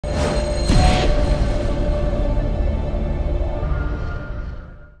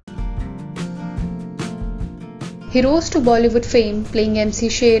He rose to Bollywood fame playing MC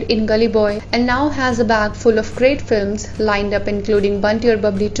Sher in Gully Boy and now has a bag full of great films lined up, including Bunty Aur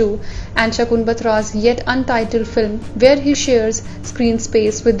Babli 2 and Shakun Batra's Yet-Untitled film, where he shares screen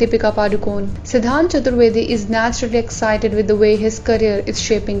space with Deepika Padukone. Siddhant Chaturvedi is naturally excited with the way his career is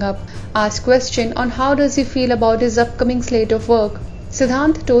shaping up. Asked question on how does he feel about his upcoming slate of work,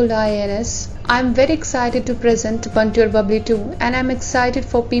 Siddhant told IANS, "I'm very excited to present Bunty Aur Babli 2 and I'm excited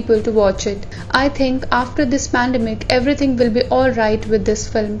for people to watch it. I think after this pandemic everything will be alright with this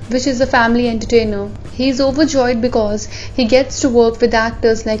film, which is a family entertainer." He is overjoyed because he gets to work with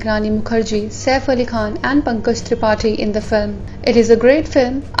actors like Rani Mukherjee, Saif Ali Khan and Pankaj Tripathi in the film. "It is a great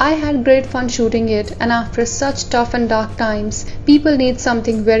film. I had great fun shooting it, and after such tough and dark times, people need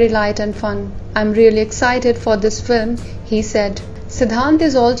something very light and fun. I'm really excited for this film," he said. Siddhant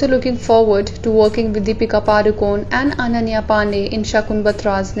is also looking forward to working with Deepika Padukone and Ananya Pandey in Shakun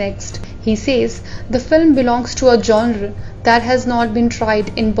Batra's next. He says the film belongs to a genre that has not been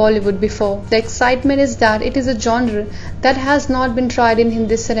tried in Bollywood before. The excitement is that it is a genre that has not been tried in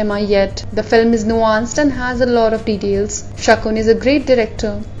Hindi cinema yet. The film is nuanced and has a lot of details. Shakun is a great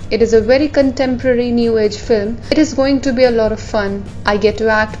director. It is a very contemporary new age film. It is going to be a lot of fun. I get to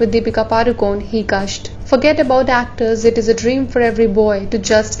act with Deepika Padukone, he gushed. Forget about actors, it is a dream for every boy to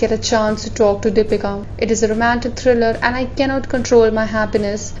just get a chance to talk to Deepika. It is a romantic thriller and I cannot control my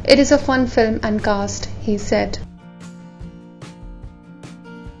happiness. It is a fun film and cast, he said.